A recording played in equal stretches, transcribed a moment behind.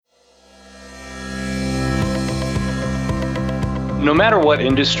No matter what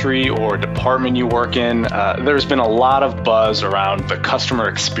industry or department you work in, there's been a lot of buzz around the customer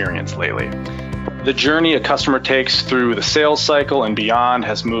experience lately. The journey a customer takes through the sales cycle and beyond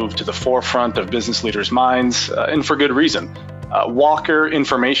has moved to the forefront of business leaders' minds, and for good reason. Walker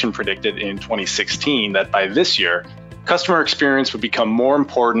Information predicted in 2016 that by this year, customer experience would become more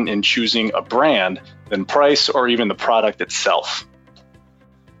important in choosing a brand than price or even the product itself.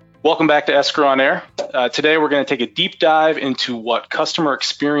 Welcome back to Esker on Air. Today, we're going to take a deep dive into what customer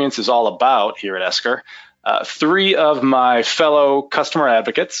experience is all about here at Esker. Three of my fellow customer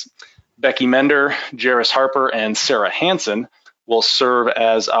advocates, Becky Mender, Jairus Harper, and Sarah Hansen, will serve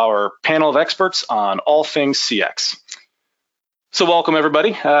as our panel of experts on all things CX. So welcome,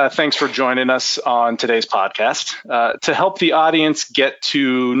 everybody. Thanks for joining us on today's podcast. To help the audience get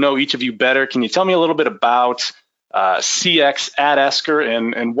to know each of you better, can you tell me a little bit about CX at Esker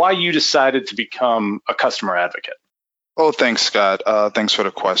and why you decided to become a customer advocate? Oh, thanks, Scott. Thanks for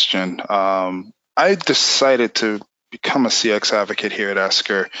the question. I decided to become a CX advocate here at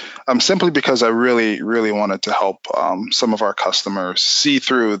Esker simply because I really wanted to help some of our customers see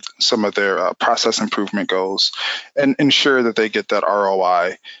through some of their process improvement goals and ensure that they get that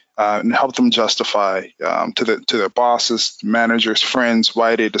ROI and help them justify to their bosses, managers, friends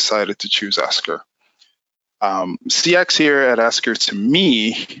why they decided to choose Esker. CX here at Esker to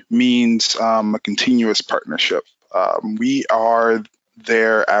me means a continuous partnership. We are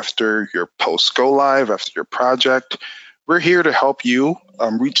there after your post go live, after your project. We're here to help you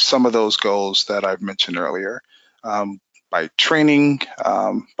reach some of those goals that I've mentioned earlier by training,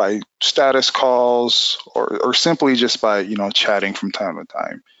 by status calls, or simply just by chatting from time to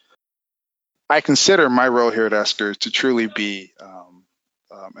time. I consider my role here at Esker to truly be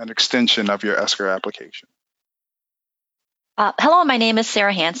an extension of your Esker application. Hello, my name is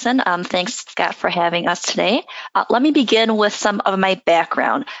Sarah Hansen. Thanks, Scott, for having us today. Let me begin with some of my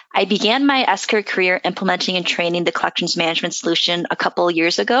background. I began my Esker career implementing and training the collections management solution a couple of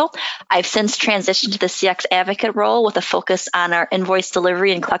years ago. I've since transitioned to the CX advocate role with a focus on our invoice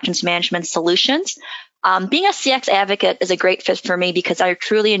delivery and collections management solutions. Being a CX advocate is a great fit for me because I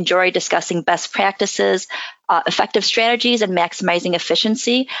truly enjoy discussing best practices, effective strategies, and maximizing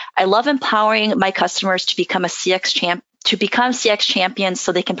efficiency. I love empowering my customers to become CX champions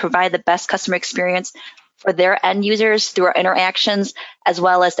so they can provide the best customer experience for their end users through our interactions, as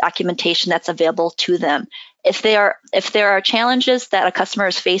well as documentation that's available to them. If there are challenges that a customer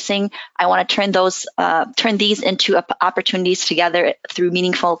is facing, I want to turn these into opportunities together through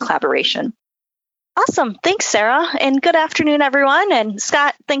meaningful collaboration. Awesome. Thanks, Sarah. And good afternoon, everyone. And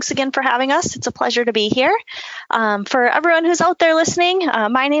Scott, thanks again for having us. It's a pleasure to be here. For everyone who's out there listening,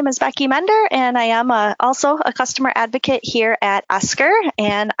 my name is Becky Mender, and I am also a customer advocate here at Esker.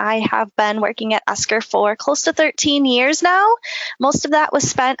 And I have been working at Esker for close to 13 years now. Most of that was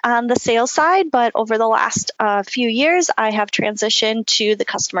spent on the sales side, but over the last few years, I have transitioned to the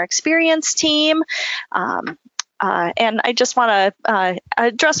customer experience team. And I just want to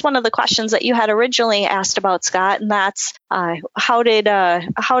address one of the questions that you had originally asked about, Scott, and that's how did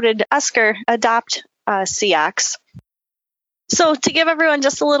Esker adopt CX? So to give everyone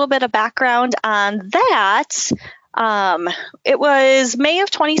just a little bit of background on that, it was May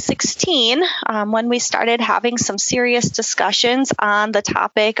of 2016 when we started having some serious discussions on the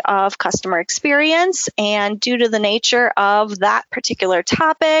topic of customer experience. And due to the nature of that particular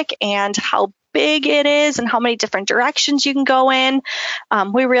topic and how big it is and how many different directions you can go in,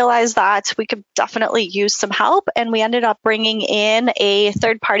 we realized that we could definitely use some help, and we ended up bringing in a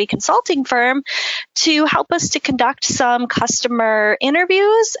third-party consulting firm to help us to conduct some customer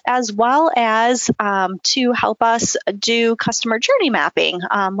interviews, as well as to help us do customer journey mapping,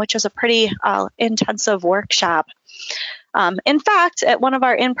 which is a pretty intensive workshop. In fact, at one of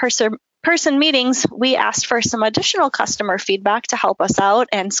our in-person meetings, we asked for some additional customer feedback to help us out.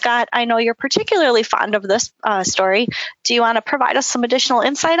 And Scott, I know you're particularly fond of this story. Do you want to provide us some additional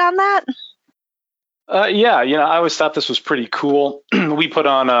insight on that? Yeah, I always thought this was pretty cool. We put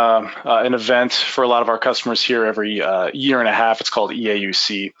on an event for a lot of our customers here every year and a half. It's called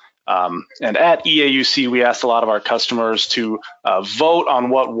EAUC. And at EAUC, we asked a lot of our customers to vote on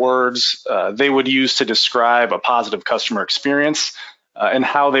what words they would use to describe a positive customer experience. And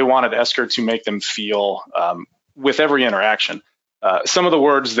how they wanted Esker to make them feel with every interaction. Some of the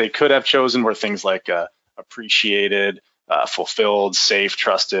words they could have chosen were things like appreciated, fulfilled, safe,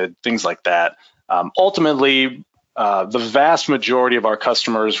 trusted, things like that. Ultimately, the vast majority of our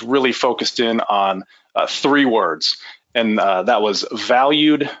customers really focused in on three words, and that was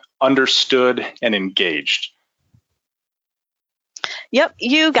valued, understood, and engaged. Yep,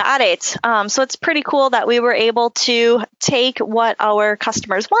 you got it. So it's pretty cool that we were able to take what our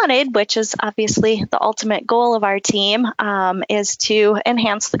customers wanted, which is obviously the ultimate goal of our team, is to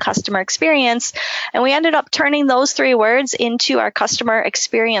enhance the customer experience. And we ended up turning those 3 words into our customer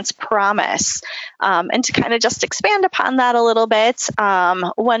experience promise. And to kind of just expand upon that a little bit,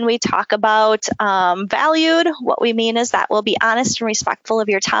 when we talk about valued, what we mean is that we'll be honest and respectful of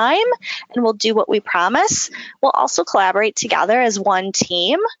your time, and we'll do what we promise. We'll also collaborate together as one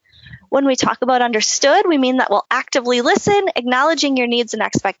team. When we talk about understood, we mean that we'll actively listen, acknowledging your needs and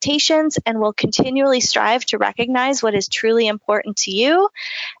expectations, and we'll continually strive to recognize what is truly important to you.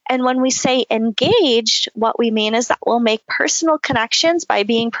 And when we say engaged, what we mean is that we'll make personal connections by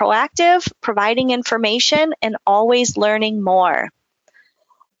being proactive, providing information, and always learning more.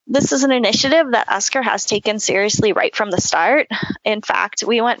 This is an initiative that Esker has taken seriously right from the start. In fact,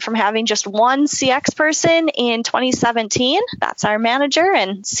 we went from having just one CX person in 2017, that's our manager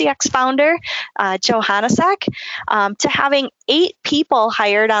and CX founder, Joe Hanasek, to having 8 people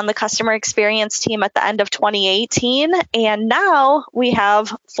hired on the customer experience team at the end of 2018. And now we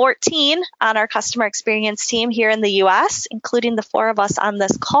have 14 on our customer experience team here in the US, including the 4 of us on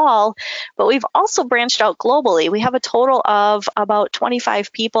this call. But we've also branched out globally. We have a total of about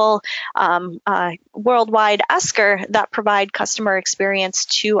 25 people worldwide Esker that provide customer experience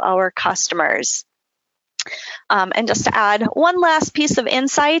to our customers. And just to add one last piece of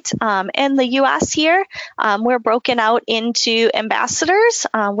insight, in the US here, we're broken out into ambassadors,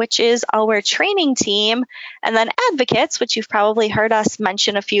 which is our training team, and then advocates, which you've probably heard us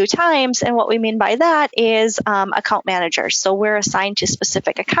mention a few times. And what we mean by that is account managers. So we're assigned to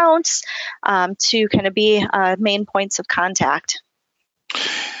specific accounts to kind of be main points of contact.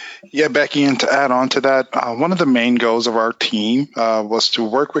 Yeah, Becky, and to add on to that, one of the main goals of our team was to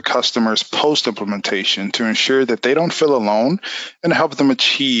work with customers post-implementation to ensure that they don't feel alone and help them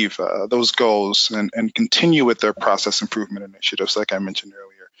achieve those goals and continue with their process improvement initiatives, like I mentioned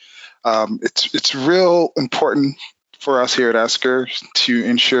earlier. It's real important for us here at Esker to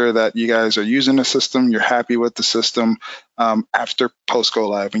ensure that you guys are using the system, you're happy with the system after post-go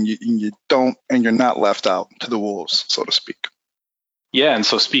live, and you're not left out to the wolves, so to speak. Yeah, and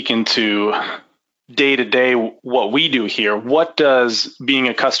so speaking to day-to-day what we do here, what does being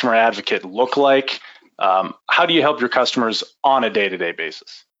a customer advocate look like? How do you help your customers on a day-to-day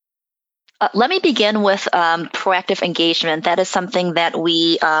basis? Let me begin with proactive engagement. That is something that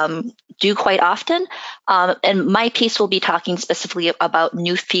we do quite often. And my piece will be talking specifically about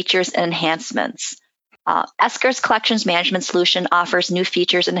new features and enhancements. Esker's collections management solution offers new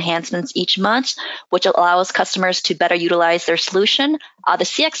features and enhancements each month, which allows customers to better utilize their solution. The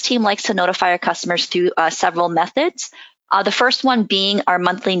CX team likes to notify our customers through several methods. The first one being our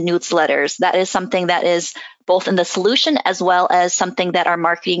monthly newsletters. That is something that is both in the solution as well as something that our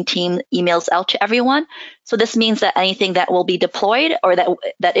marketing team emails out to everyone. So this means that anything that will be deployed or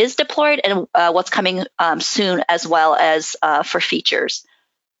that is deployed and what's coming soon, as well as for features.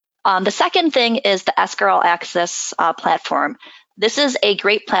 The second thing is the Esker All Access platform. This is a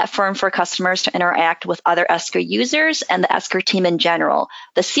great platform for customers to interact with other Esker users and the Esker team in general.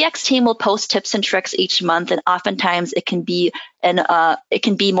 The CX team will post tips and tricks each month, and oftentimes it can be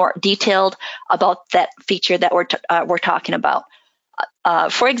more detailed about that feature that we're talking about.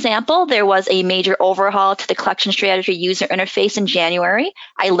 For example, there was a major overhaul to the collection strategy user interface in January.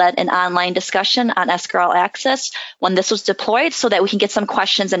 I led an online discussion on Esker All Access when this was deployed so that we can get some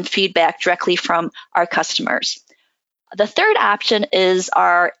questions and feedback directly from our customers. The third option is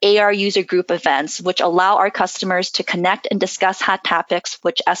our AR user group events, which allow our customers to connect and discuss hot topics,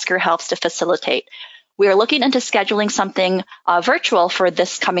 which Esker helps to facilitate. We are looking into scheduling something virtual for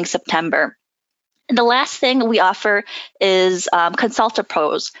this coming September. And the last thing we offer is Consulta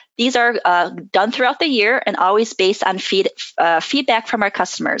Pros. These are done throughout the year and always based on feedback from our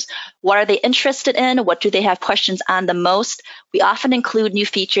customers. What are they interested in? What do they have questions on the most? We often include new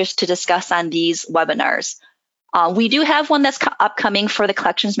features to discuss on these webinars. We do have one that's upcoming for the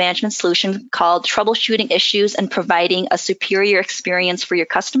collections management solution called Troubleshooting Issues and Providing a Superior Experience for Your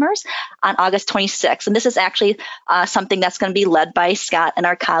Customers on August 26th. And this is actually something that's going to be led by Scott and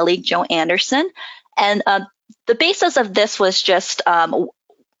our colleague, Joe Anderson. And the basis of this was just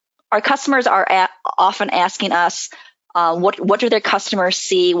our customers are often asking us, what do their customers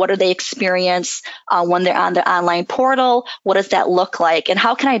see? What do they experience when they're on the online portal? What does that look like? And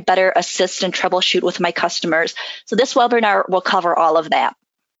how can I better assist and troubleshoot with my customers? So this webinar will cover all of that.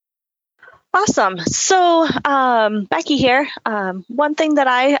 Awesome. So, Becky here. One thing that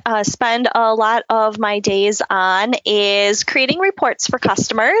I spend a lot of my days on is creating reports for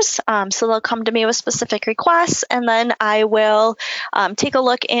customers. So they'll come to me with specific requests, and then I will take a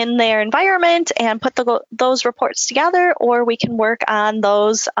look in their environment and put those reports together, or we can work on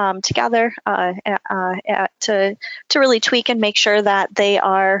those together to really tweak and make sure that they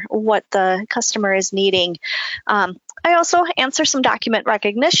are what the customer is needing. I also answer some document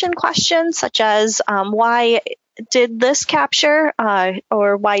recognition questions, such as why did this capture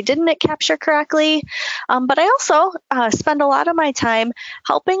or why didn't it capture correctly? But I also spend a lot of my time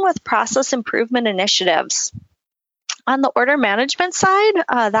helping with process improvement initiatives. On the order management side,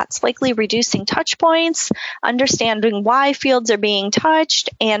 that's likely reducing touch points, understanding why fields are being touched,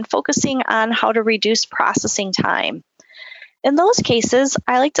 and focusing on how to reduce processing time. In those cases,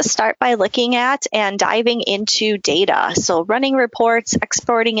 I like to start by looking at and diving into data. So running reports,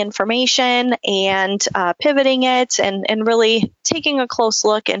 exporting information, and pivoting it, and really taking a close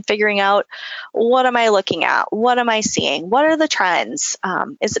look and figuring out, what am I looking at? What am I seeing? What are the trends?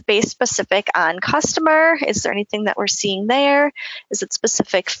 Is it based specific on customer? Is there anything that we're seeing there? Is it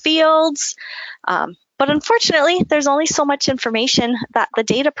specific fields? But unfortunately, there's only so much information that the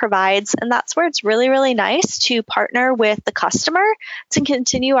data provides, and that's where it's really, really nice to partner with the customer to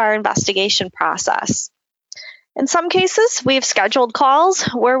continue our investigation process. In some cases, we've scheduled calls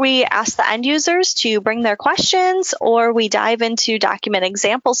where we ask the end users to bring their questions, or we dive into document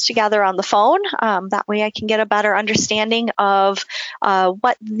examples together on the phone. That way I can get a better understanding of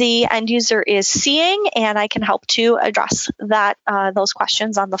what the end user is seeing, and I can help to address those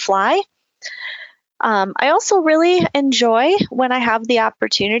questions on the fly. I also really enjoy when I have the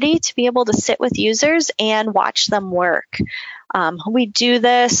opportunity to be able to sit with users and watch them work. We do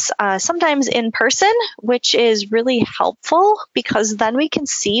this sometimes in person, which is really helpful because then we can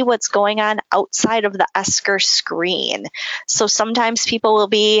see what's going on outside of the Esker screen. So sometimes people will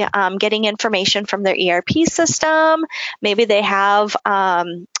be getting information from their ERP system. Maybe they have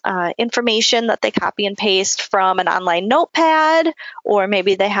information that they copy and paste from an online notepad, or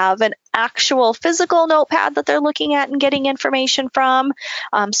maybe they have an actual physical notepad that they're looking at and getting information from.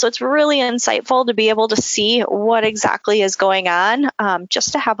 So it's really insightful to be able to see what exactly is going on,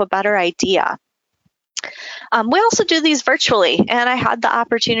 just to have a better idea. We also do these virtually, and I had the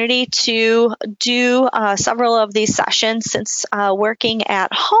opportunity to do several of these sessions since working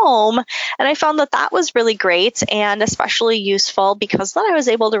at home, and I found that that was really great and especially useful because then I was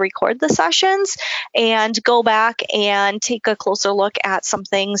able to record the sessions and go back and take a closer look at some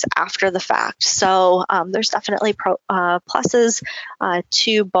things after the fact. So there's definitely pluses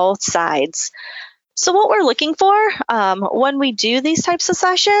to both sides. So what we're looking for when we do these types of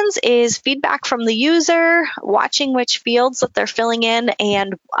sessions is feedback from the user, watching which fields that they're filling in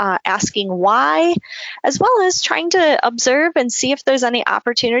and asking why, as well as trying to observe and see if there's any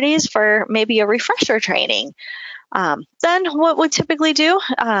opportunities for maybe a refresher training. Then what we typically do,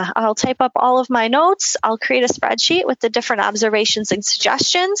 I'll type up all of my notes, I'll create a spreadsheet with the different observations and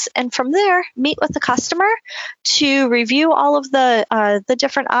suggestions, and from there, meet with the customer to review all of the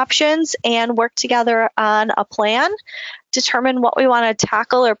different options and work together on a plan, determine what we want to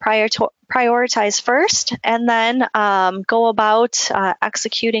tackle or prioritize first, and then go about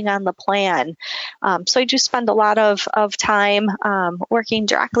executing on the plan. So I do spend a lot of time working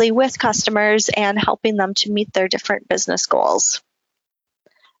directly with customers and helping them to meet their different business goals.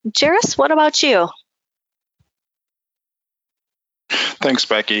 Jairus, what about you? Thanks,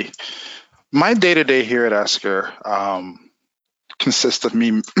 Becky. My day-to-day here at Esker consists of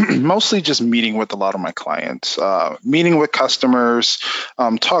me mostly just meeting with a lot of my clients, meeting with customers,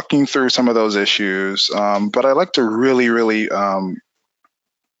 talking through some of those issues. But I like to really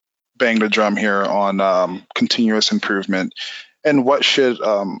bang the drum here on continuous improvement and what should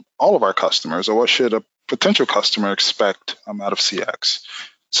all of our customers, or what should a potential customer expect out of CX.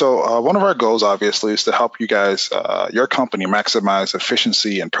 So one of our goals, obviously, is to help you guys, your company, maximize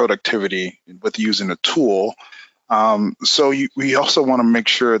efficiency and productivity with using a tool. We also want to make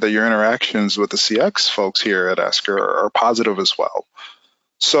sure that your interactions with the CX folks here at Esker are positive as well.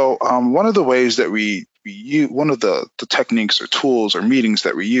 So one of the ways that we use, one of the techniques or tools or meetings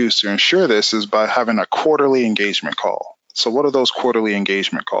that we use to ensure this is by having a quarterly engagement call. So what are those quarterly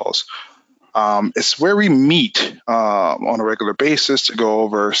engagement calls? It's where we meet on a regular basis to go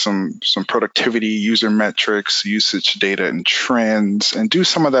over some productivity, user metrics, usage data, and trends, and do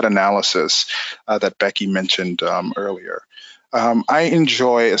some of that analysis that Becky mentioned earlier. I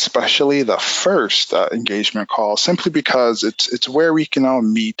enjoy especially the first engagement call simply because it's where we can all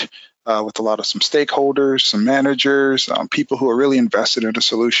meet with a lot of some stakeholders, some managers, people who are really invested in a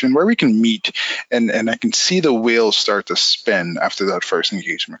solution where we can meet and I can see the wheels start to spin after that first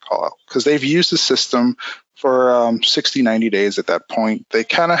engagement call out, because they've used the system for 60, 90 days at that point. They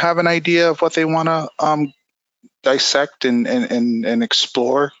kind of have an idea of what they want to dissect and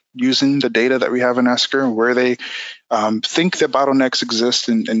explore using the data that we have in Esker, where they think the bottlenecks exist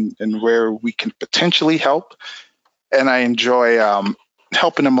and where we can potentially help. And I enjoy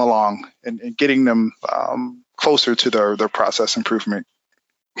helping them along and getting them closer to their process improvement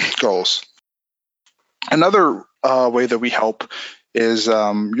goals. Another way that we help is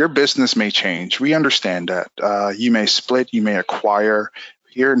your business may change. We understand that. You may split, you may acquire.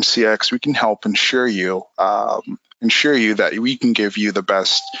 Here in CX, we can help ensure you that we can give you the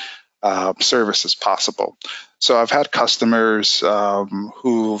best services possible. So I've had customers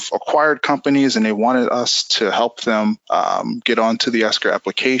who've acquired companies and they wanted us to help them get onto the Esker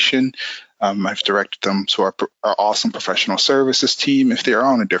application. I've directed them to our awesome professional services team if they are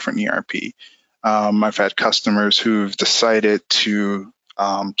on a different ERP. I've had customers who've decided to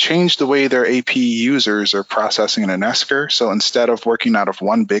change the way their AP users are processing in an Esker. So instead of working out of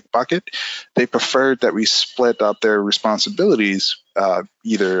one big bucket, they preferred that we split up their responsibilities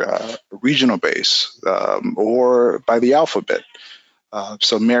either regional base or by the alphabet.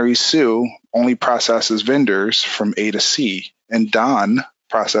 So Mary Sue only processes vendors from A to C, and Don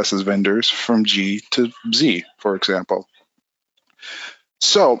processes vendors from G to Z, for example.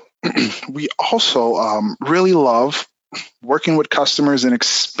 So we also really love working with customers and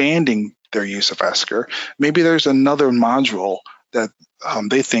expanding their use of Esker. Maybe there's another module that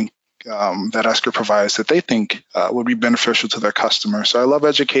they think that Esker provides that they think would be beneficial to their customers. So I love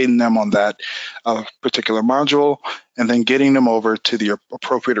educating them on that particular module and then getting them over to the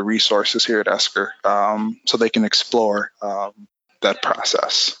appropriate resources here at Esker so they can explore that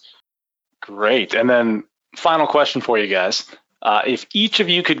process. Great. And then final question for you guys. If each of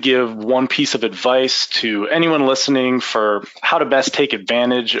you could give one piece of advice to anyone listening for how to best take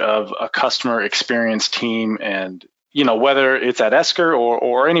advantage of a customer experience team, and whether it's at Esker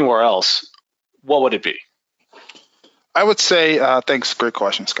or anywhere else, what would it be? I would say, thanks, great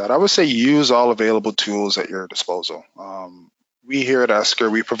question, Scott. I would say use all available tools at your disposal. We here at Esker,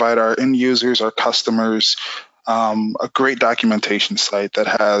 we provide our end users, our customers, a great documentation site that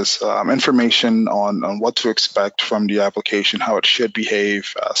has information on what to expect from the application, how it should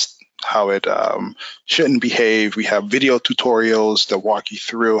behave, how it shouldn't behave. We have video tutorials that walk you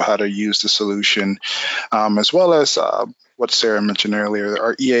through how to use the solution, as well as what Sarah mentioned earlier,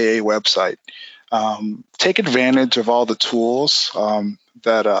 our EAA website. Take advantage of all the tools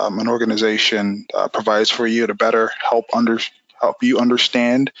that an organization provides for you to better help you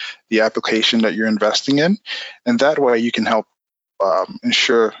understand the application that you're investing in. And that way you can help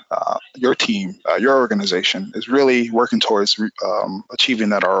ensure your team, your organization is really working towards achieving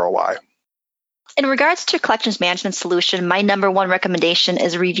that ROI. In regards to collections management solution, my number one recommendation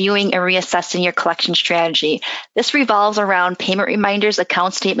is reviewing and reassessing your collection strategy. This revolves around payment reminders,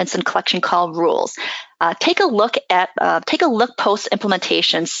 account statements, and collection call rules. Take a look post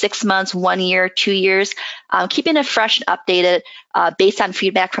implementation, 6 months, 1 year, 2 years, keeping it fresh and updated based on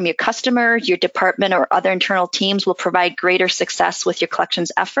feedback from your customer, your department, or other internal teams will provide greater success with your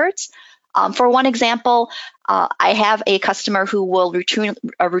collections efforts. For one example, I have a customer who will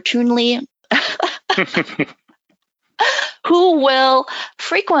routinely who will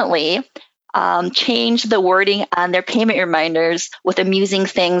frequently change the wording on their payment reminders with amusing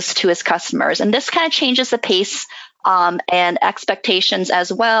things to his customers. And this kind of changes the pace and expectations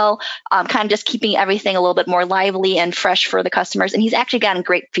as well, kind of just keeping everything a little bit more lively and fresh for the customers. And he's actually gotten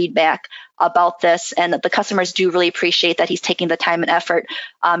great feedback about this, and the customers do really appreciate that he's taking the time and effort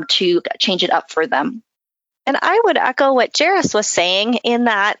to change it up for them. And I would echo what Jairus was saying in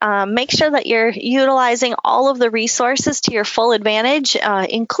that make sure that you're utilizing all of the resources to your full advantage,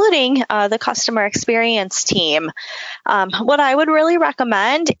 including the customer experience team. What I would really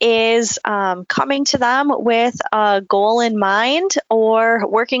recommend is coming to them with a goal in mind or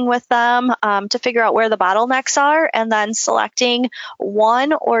working with them to figure out where the bottlenecks are, and then selecting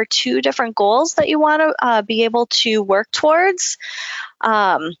 1 or 2 different goals that you want to be able to work towards.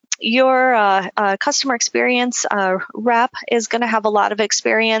 Your customer experience rep is going to have a lot of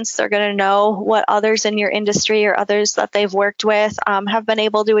experience. They're going to know what others in your industry or others that they've worked with have been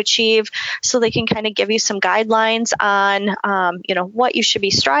able to achieve, so they can kind of give you some guidelines on what you should be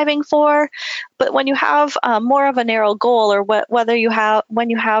striving for. But when you have more of a narrow goal, or when you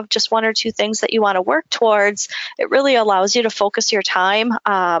have just 1 or 2 things that you want to work towards, it really allows you to focus your time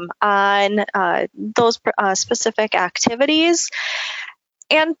on those specific activities.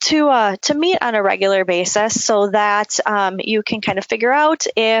 and to meet on a regular basis so that you can kind of figure out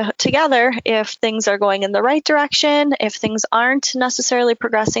together if things are going in the right direction, if things aren't necessarily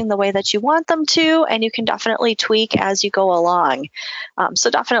progressing the way that you want them to, and you can definitely tweak as you go along. So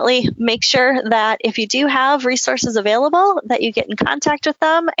definitely make sure that if you do have resources available, that you get in contact with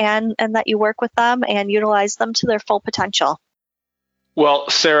them and that you work with them and utilize them to their full potential. Well,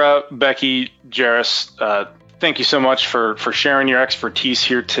 Sarah, Becky, Jairus, thank you so much for sharing your expertise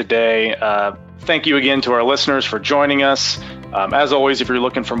here today. Thank you again to our listeners for joining us. As always, if you're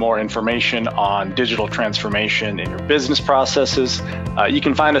looking for more information on digital transformation in your business processes, you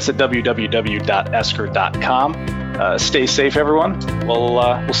can find us at www.esker.com. Stay safe, everyone.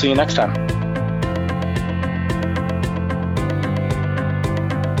 We'll see you next time.